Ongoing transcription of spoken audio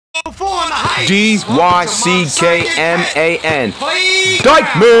D-Y-C-K-M-A-N.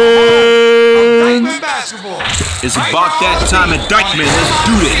 Dyckman! It's about that time at Dyckman. Let's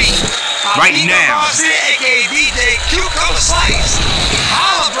do this. Right now.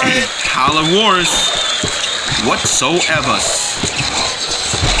 Holla Wars. Whatsoever.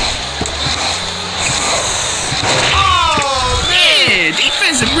 Oh, man.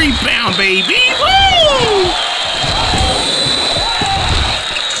 Defensive rebound, baby. Woo!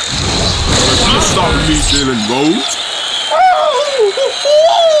 Stop me, Jalen Rose.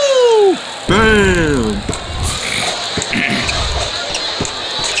 Bam!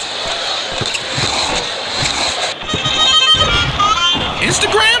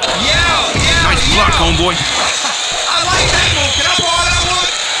 Instagram? Yeah. Nice block, homeboy. I like that move. Can I borrow that one?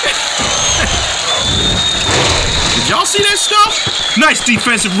 Did y'all see that stuff? Nice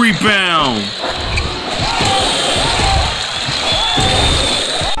defensive rebound.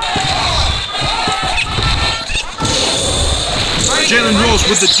 Jalen Rose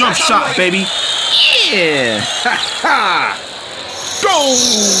with the jump shot, baby. Yeah. Ha ha. Go.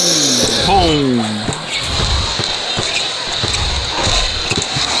 Boom.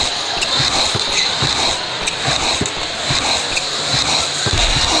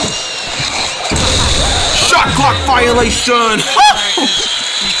 Shot clock violation.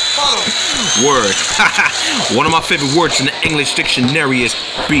 Word. One of my favorite words in the English dictionary is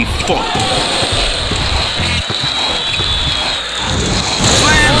be fucked.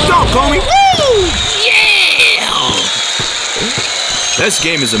 Homie. Woo! Yeah! This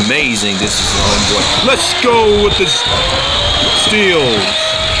game is amazing. This is homeboy. Let's go with the steal.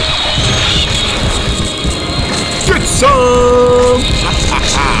 Get some!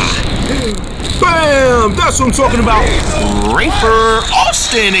 Bam! That's what I'm talking about. Rafer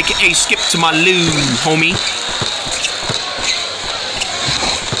Austin, aka Skip to my loo, homie.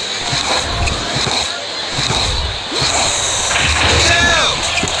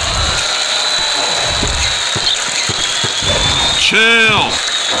 Chill. Oh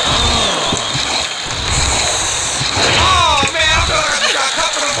man, I feel like I just got cut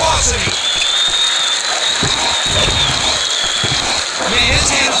for the boss in me. Man, his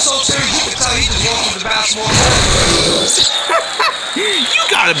hand was so serious, you could tell he just walked with the basketball. You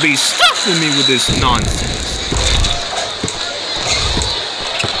gotta be stuffing me with this nonsense.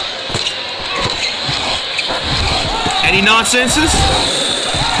 Any nonsenses?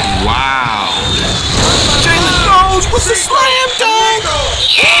 Wow. Jalen Rose with the slam dunk!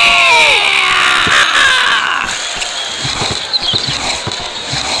 Yeah!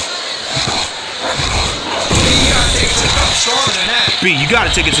 B, you gotta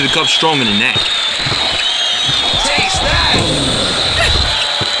take it to the cup stronger than that. Taste that!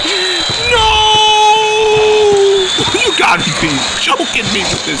 No! You gotta be joking me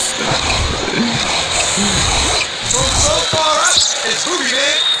with this stuff. From so far up, it's booty,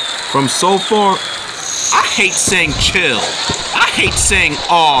 man. From so far, I hate saying chill. I hate saying,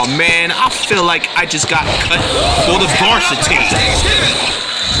 oh man, I feel like I just got cut for the varsity.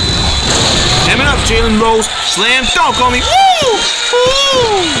 Damn it up, Jalen Rose. Slam dunk on me. Woo!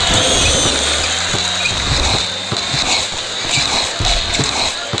 Woo!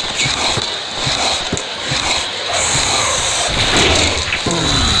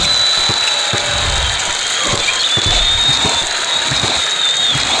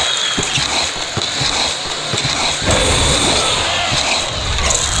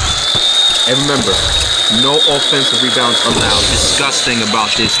 And remember, no offensive rebounds allowed. Disgusting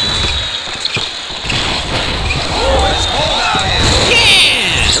about this one.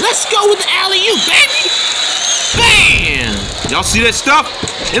 Yeah! Let's go with the alley-oop, baby! Bam! Y'all see that stuff?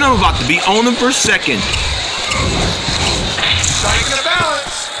 And I'm about to be on them for a second. Strike the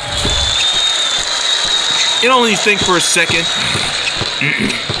balance. You don't only think for a second.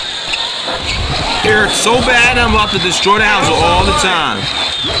 It hurts so bad, I'm about to destroy the house all the time.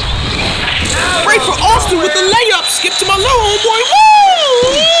 Rafer Austin with the layup. Skip to my low, homeboy.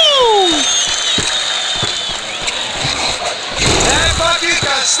 Woo! That bucket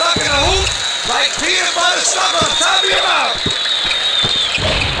got stuck in a hoop like peanut butter stuck on top of your mouth.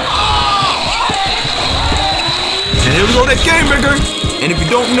 And here we go, that game maker. And if you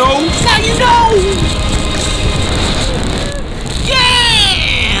don't know, now you know. Yeah!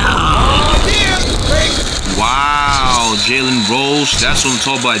 Wow, Jalen Rose. That's what I'm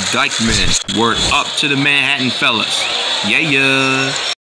talking about, Dyckman. Word up to the Manhattan fellas. Yeah.